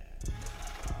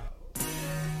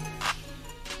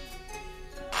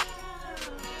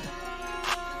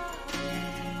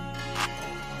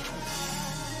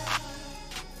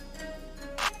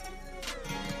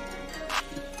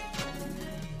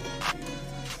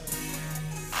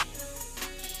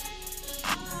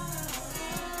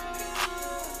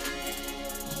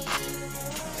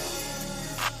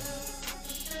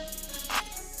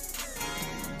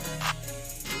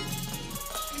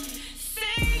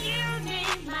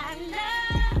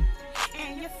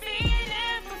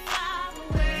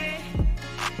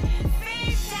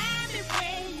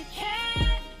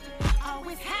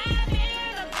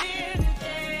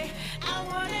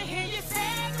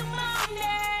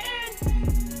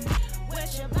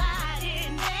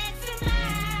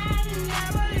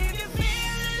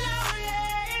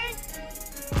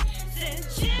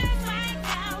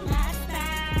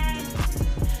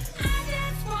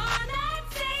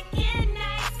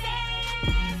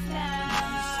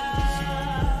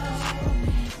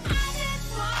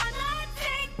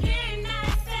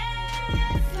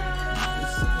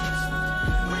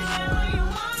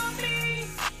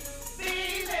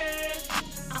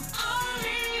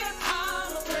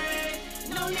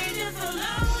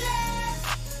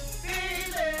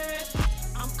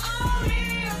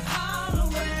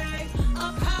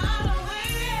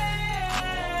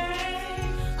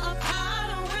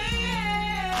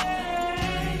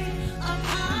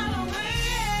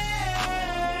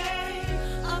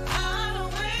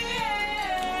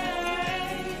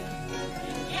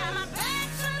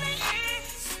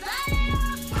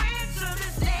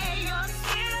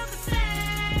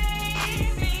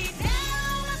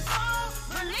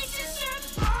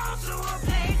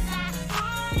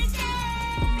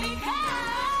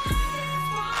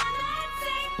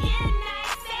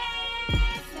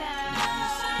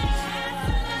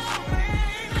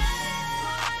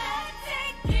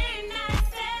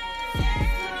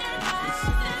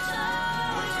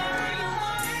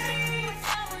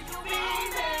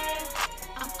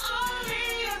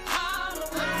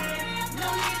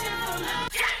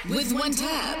 With one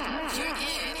tap, you're in.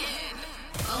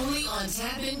 Only on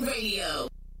Tap In Radio.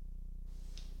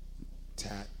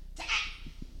 Tap.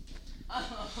 I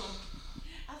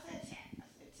said tap.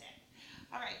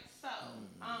 All right, so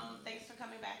thanks for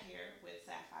coming back here with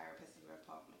Sapphire Pacific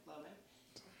McLovin.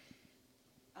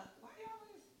 Why you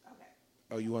always okay?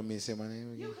 Oh, you want me to say my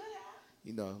name again? You could have.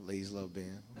 You know, Ladies Love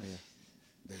Band. Yeah.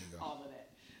 There you go. All of that.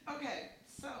 Okay,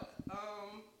 so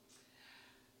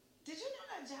did you know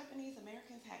that Japanese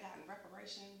Americans had gotten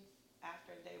reparations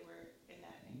after they were in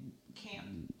that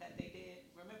camp that they did?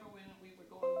 Remember when we were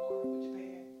going to war with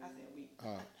Japan? I said we.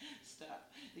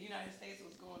 Stop. The United States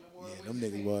was going to war with them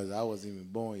Japan. niggas was. I wasn't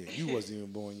even born yet. You wasn't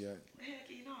even born yet. Heck,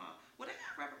 you know. Well, they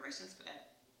got reparations for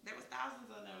that. There was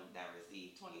thousands of them that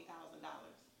received $20,000.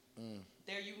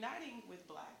 They're uniting with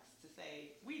blacks to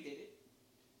say, we did it.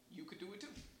 You could do it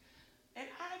too. And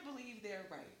I believe they're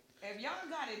right. If y'all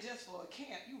got it just for a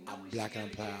camp, you know I'm we black should and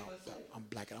be able I'm to get it for proud. slavery. I'm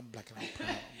black and I'm black and I'm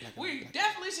proud. We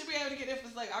definitely should be able to get it for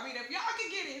slavery. I mean, if y'all can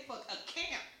get it for a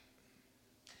camp,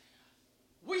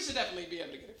 we should definitely be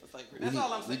able to get it for slavery. That's all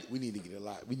I'm saying. We need to get a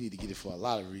lot. We need to get it for a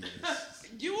lot of reasons.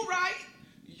 You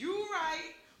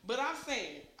right. But I'm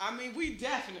saying, I mean, we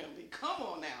definitely, come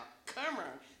on now. Come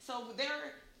on. So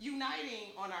they're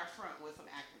uniting on our front with some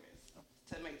activists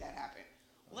to make that happen.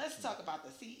 Let's talk about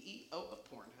the CEO of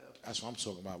Pornhub. That's what I'm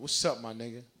talking about. What's up, my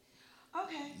nigga?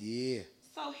 Okay. Yeah.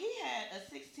 So he had a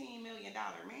 $16 million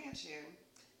mansion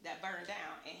that burned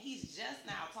down, and he's just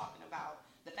now talking about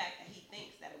the fact that he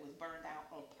thinks that it was burned down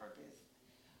on purpose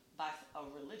by a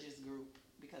religious group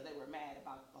because they were mad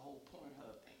about the whole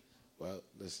Pornhub thing. Well,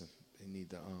 listen, they need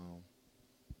to, know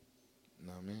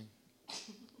what I mean?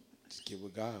 Just get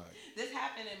with God. This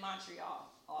happened in Montreal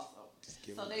also.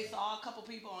 So they saw a couple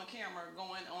people on camera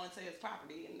going onto his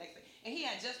property, and and he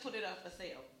had just put it up for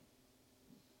sale.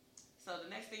 So the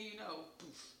next thing you know,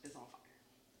 poof, it's on fire.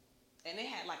 And they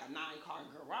had like a 9-car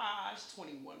garage,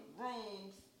 21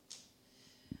 rooms.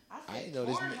 I didn't know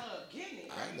this Pornhub getting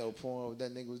it. I didn't know Pornhub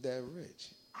that nigga was that rich.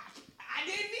 I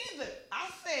didn't either. I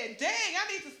said, dang,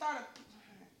 I need to start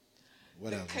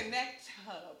Whatever. the Connect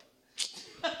Hub.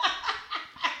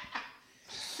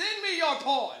 Send me your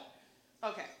porn.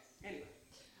 Okay, anyway.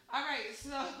 All right, so.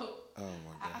 Oh,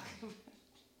 my God.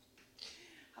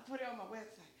 I put it on my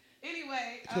website.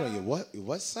 Anyway. You put on your what? Your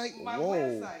what site? My Whoa.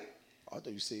 website. I thought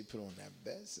you said you put on that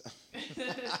best.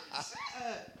 Shut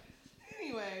up.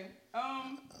 Anyway,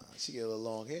 she get a little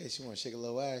long hair. She want to shake a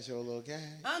little ass, show a little cash.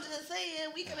 I'm just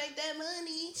saying we can make that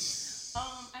money.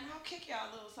 And I'll kick y'all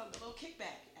a little something, a little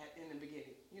kickback in the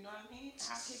beginning. You know what I mean?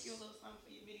 I'll kick you a little something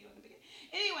for your video in the beginning.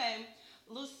 Anyway,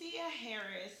 Lucia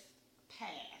Harris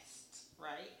passed,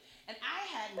 right? And I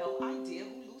had no idea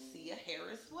who Lucia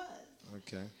Harris was.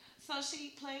 Okay. So she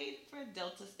played for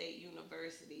Delta State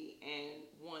University and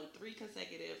won 3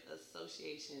 consecutive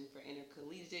Association for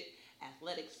Intercollegiate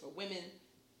Athletics for Women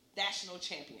national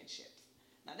championships.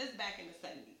 Now this is back in the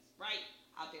 70s, right?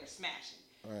 Out there smashing.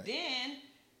 Right. Then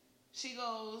she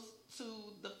goes to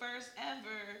the first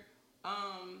ever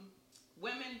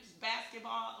women's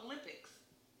basketball Olympics.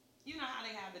 You know how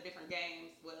they have the different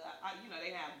games? Well,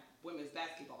 they have women's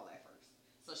basketball at first.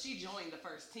 So she joined the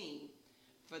first team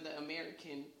for the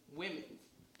American women's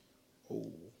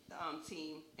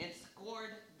team and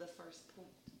scored the first point.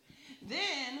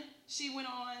 Then she went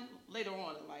on, later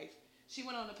on in life, she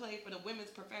went on to play for the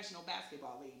Women's Professional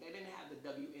Basketball League. They didn't have the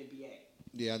WNBA.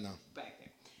 Yeah, I know. Back then.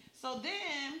 So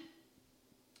then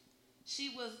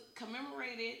she was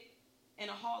commemorated in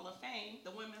a Hall of Fame,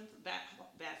 the Women's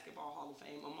Basketball Hall of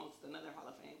Fame, amongst another Hall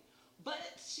of Fame.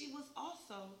 But she was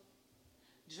also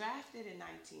drafted in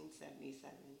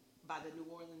 1977 by the New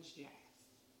Orleans Jazz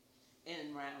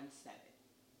in round 7.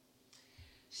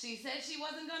 She said she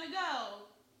wasn't going to go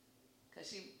because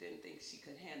she didn't think she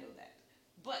could handle that.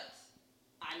 But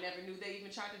I never knew they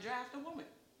even tried to draft a woman.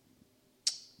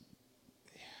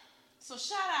 So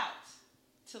shout out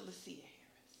to Lucia Harris.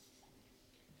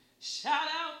 Shout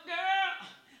out, girl.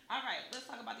 All right, let's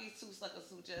talk about these 2 suckers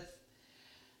who just,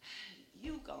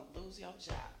 you gonna lose your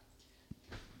job.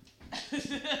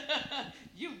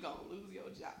 You gonna lose your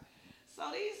job.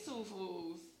 So these 2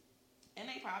 fools, and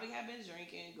they probably have been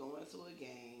drinking, going to a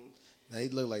game. They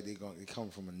look like they come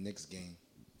from a Knicks game.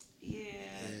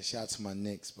 Yeah. Shout out to my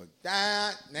Knicks, but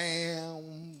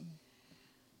goddamn.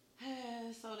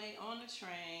 So they on the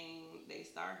train, they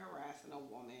start harassing a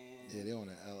woman. Yeah, they on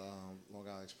the Long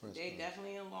Island Express. They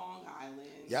definitely in Long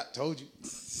Island. Yep, told you.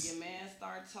 Your man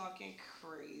start talking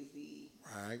crazy.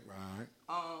 Right.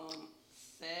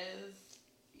 Says,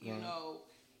 you know,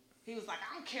 he was like,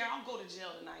 I don't care, I'll go to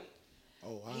jail tonight.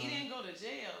 Oh, wow. He didn't go to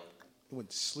jail. He went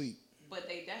to sleep. But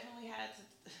they definitely had to.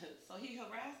 So he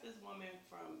harassed this woman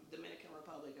from Dominican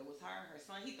Republic. It was her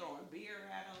son. He throwing beer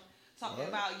at him,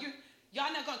 talking about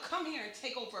y'all not gonna come here and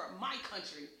take over my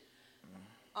country.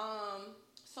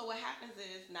 So what happens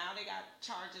is now they got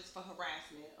charges for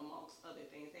harassment amongst other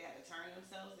things. They had to turn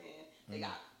themselves in. They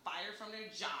got fired from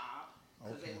their job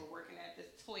because they were working at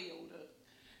this Toyota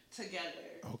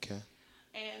together. Okay.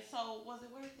 And so was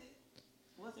it worth it?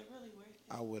 Was it really worth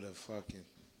it? I would have fucking.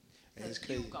 And it's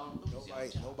crazy.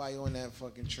 Nobody on that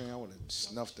fucking train. I would have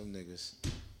snuffed them niggas.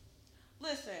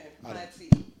 Listen, Betsy,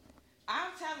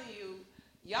 I'm telling you,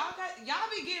 y'all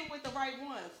be getting with the right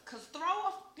ones. Cause throw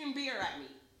a fucking beer at me.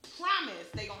 Promise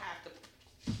they gonna have to.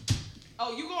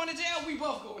 Oh, you going to jail? We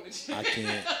both going to jail. I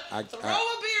can't. Throw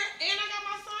a beer, and I got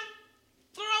my son.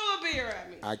 Throw a beer at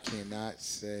me. I cannot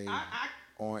say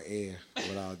on air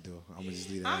what I'll do. I'm gonna just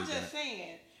leave that. I'm just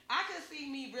saying. I could see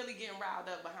me really getting riled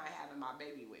up behind having my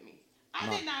baby with me. I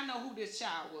did not know who this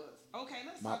child was. Okay,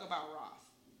 let's talk about Ross.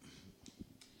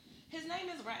 His name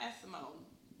is Raz Simone.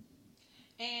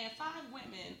 And 5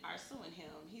 women are suing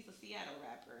him. He's a Seattle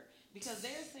rapper. Because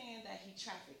they're saying that he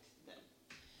trafficked them.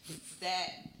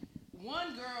 That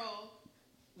one girl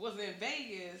was in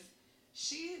Vegas.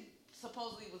 She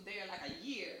supposedly was there like a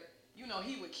year. You know,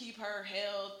 he would keep her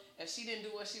held. If she didn't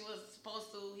do what she was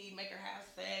supposed to, he'd make her have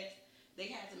sex. They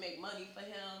had to make money for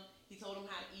him. He told them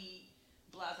how to eat,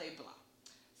 blah, blah, blah.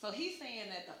 So he's saying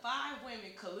that the 5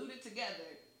 women colluded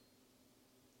together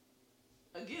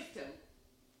against him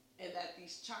and that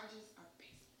these charges are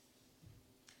baseless.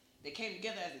 They came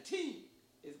together as a team,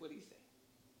 is what he said.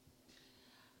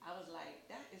 I was like,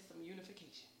 that is some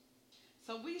unification.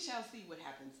 So we shall see what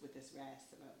happens with this Raz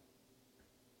Simone.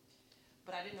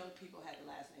 But I didn't know people had the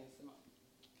last name Simone.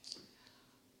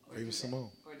 Or even Simone.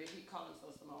 Or did he call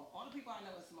himself Simone? All the people I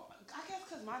know is Simone. I guess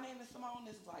because my name is Simone,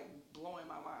 this is like blowing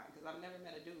my mind because I've never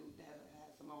met a dude that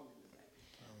has Simone in his name.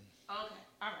 Okay,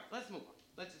 all right, let's move on.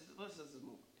 Let's just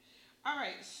move on. All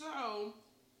right, so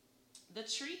the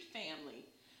Treat family.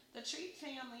 The Treat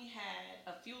family had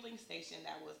a fueling station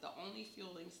that was the only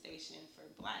fueling station for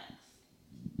blacks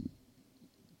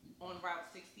on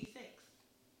Route 66.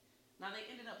 Now they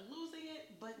ended up losing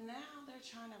it, but now they're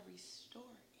trying to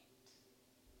restore it.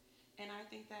 And I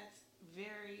think that's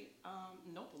very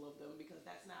noble of them because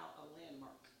that's now a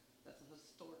landmark. That's a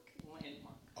historic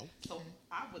landmark. Okay. So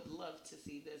I would love to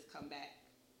see this come back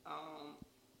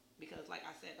because, like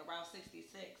I said, the Route 66,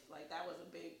 like that was a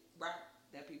big route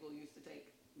that people used to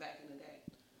take back in the day.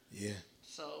 Yeah.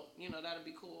 So, you know, that'd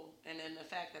be cool. And then the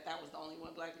fact that that was the only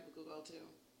one black people could go to.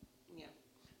 Yeah.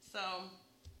 So,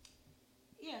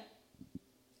 yeah.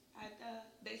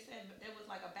 They said it was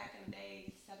like a back in the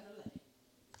day 7-Eleven.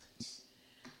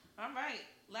 All right,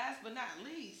 last but not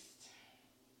least,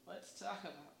 let's talk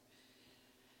about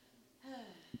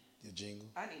your jingle.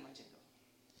 I need my jingle.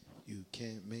 You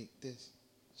can't make this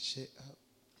shit up,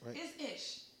 right? It's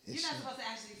ish. You're not supposed to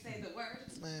actually say the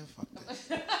words. Man, fuck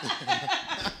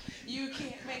that. You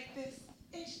can't make this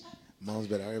ish up. Mom's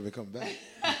better hurry up and come back.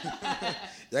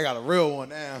 They got a real one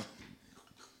now.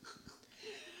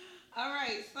 All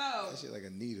right, so that shit like a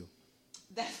needle.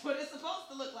 That's what it's supposed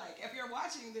to look like. If you're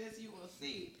watching this, you will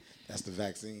see. That's the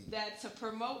vaccine. That to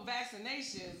promote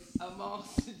vaccinations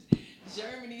amongst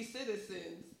Germany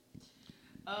citizens.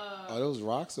 Are those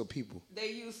rocks or people?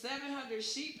 They use 700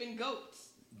 sheep and goats.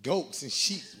 Goats and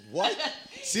sheep. What?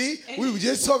 See? We were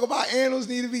just talking about animals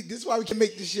need to be. This is why we can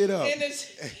make this shit up.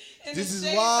 This is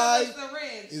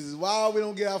why we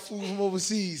don't get our food from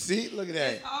overseas. See? Look at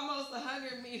that. It's almost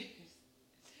 100 meters.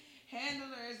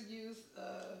 Handlers use,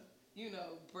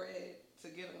 bread to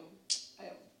get them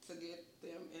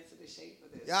into the shape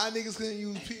of this. Y'all niggas couldn't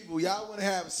use people. Y'all want to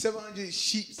have 700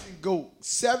 sheep and goats.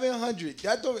 700.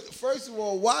 That don't. First of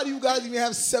all, why do you guys even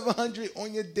have 700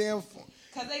 on your damn phone?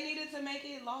 Because they needed to make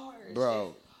it large.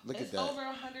 Bro, look at that. It's over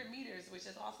 100 meters, which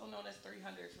is also known as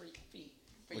 300 feet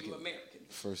for you Americans.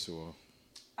 First of all.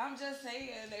 I'm just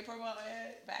saying, they promote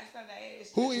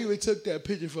vaccination. Who even took that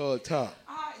picture for a top?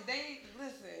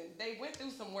 They went through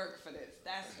some work for this,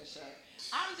 that's for sure.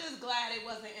 I'm just glad it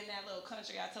wasn't in that little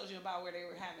country I told you about where they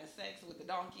were having sex with the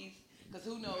donkeys. Because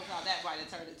who knows how that might have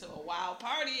turned into a wild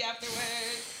party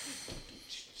afterwards.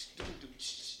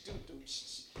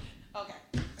 Okay,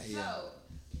 so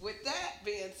with that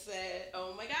being said,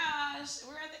 oh my gosh,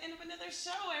 we're at the end of another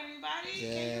show, everybody. Yeah,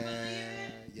 can you believe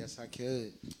it? Yes, I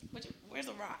could. Where's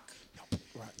the rock?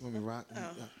 Rock. Want me rock?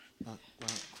 Oh.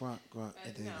 Rock. No. All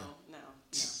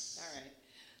right.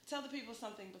 Tell the people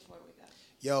something before we go.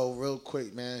 Yo, real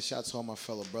quick, man. Shout out to all my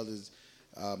fellow brothers,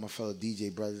 my fellow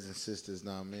DJ brothers and sisters.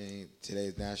 Now, man,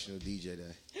 today's National DJ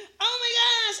Day. Oh my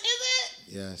gosh, is it?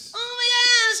 Yes. Oh my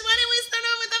gosh, why didn't we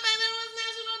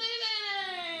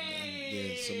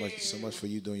So much for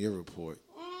you doing your report.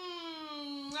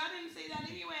 I didn't see that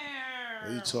anywhere.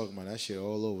 What are you talking about? That shit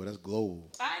all over. That's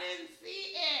global. I didn't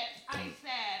see it. I didn't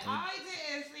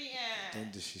see it.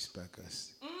 Don't disrespect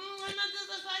us. I'm not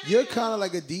disrespecting You're you. kind of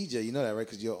like a DJ. You know that, right?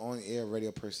 Because you're on-air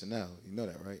radio personnel. You know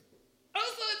that, right?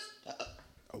 Oh, so it's...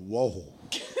 Whoa.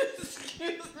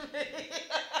 Excuse me.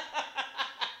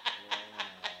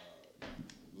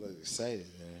 Look excited,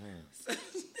 man. Huh?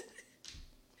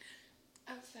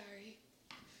 I'm sorry.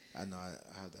 I know I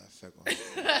have that effect on you.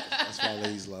 That's why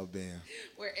ladies love band.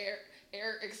 Where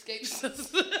air escapes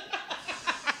us.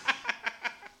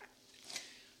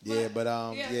 Yeah, but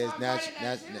so it's I'm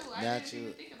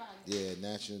natural. Yeah,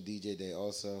 National DJ Day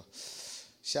also.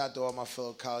 Shout out to all my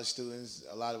fellow college students.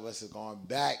 A lot of us are going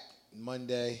back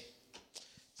Monday.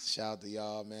 Shout out to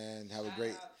y'all, man. Have a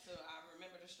great. So I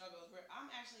remember the struggles.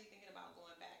 I'm actually thinking about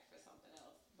going back for something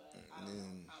else, but I don't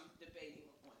know. I'm debating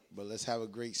on it. But let's have a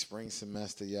great spring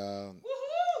semester, y'all.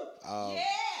 Woohoo! Yeah.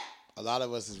 A lot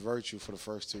of us is virtual for the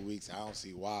first 2 weeks. I don't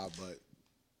see why, but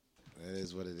it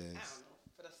is what it is. I don't know.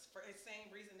 For the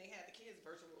same reason they had the kids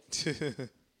virtual.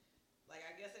 Like,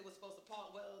 I guess it was supposed to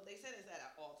pause. Well, they said it's at an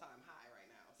all-time high right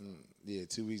now. So. Yeah,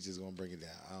 2 weeks is going to bring it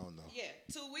down. I don't know. Yeah,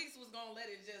 2 weeks was going to let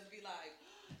it just be like,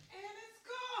 and it's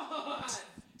gone.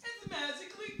 It's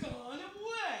magically gone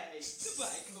away.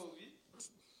 Goodbye, COVID.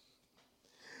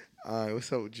 All right,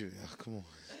 what's up with you? Oh, come on.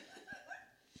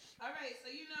 All right, so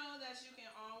you know that you can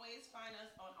always find us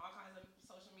on all kinds of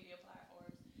social media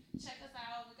platforms. Check us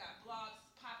out. We got blogs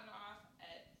popping off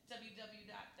at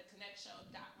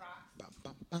www.thenextshow.rocks.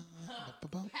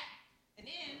 And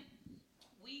then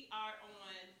we are on,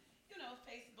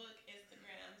 Facebook,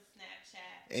 Instagram,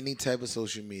 Snapchat. Any type of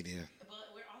social media.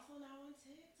 But we're also now on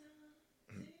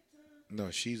TikTok.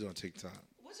 No, she's on TikTok.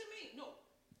 What you mean? No,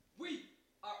 we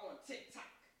are on TikTok.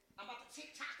 I'm about to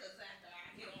TikTokers after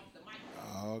I get off the mic.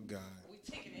 Oh, God. We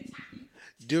taking it time.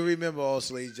 Do remember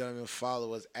also, ladies and gentlemen,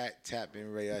 follow us at Tap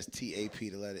In Radio. That's TAP,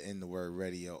 the letter in the word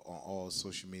radio, on all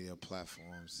social media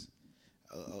platforms.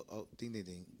 Ding, ding,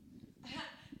 ding.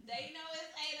 They know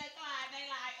it's 8 o'clock. They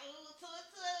like, ooh, toot,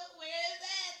 where is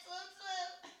that?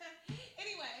 Toot.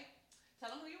 Anyway,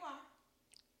 tell them who you are.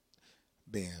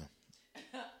 Bam.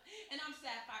 And I'm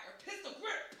Sapphire, Pistol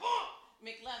Grip, Pump,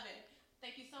 McLovin.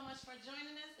 Thank you so much for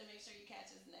joining us, and make sure you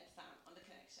catch us next time on The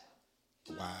Connect Show.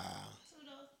 Wow.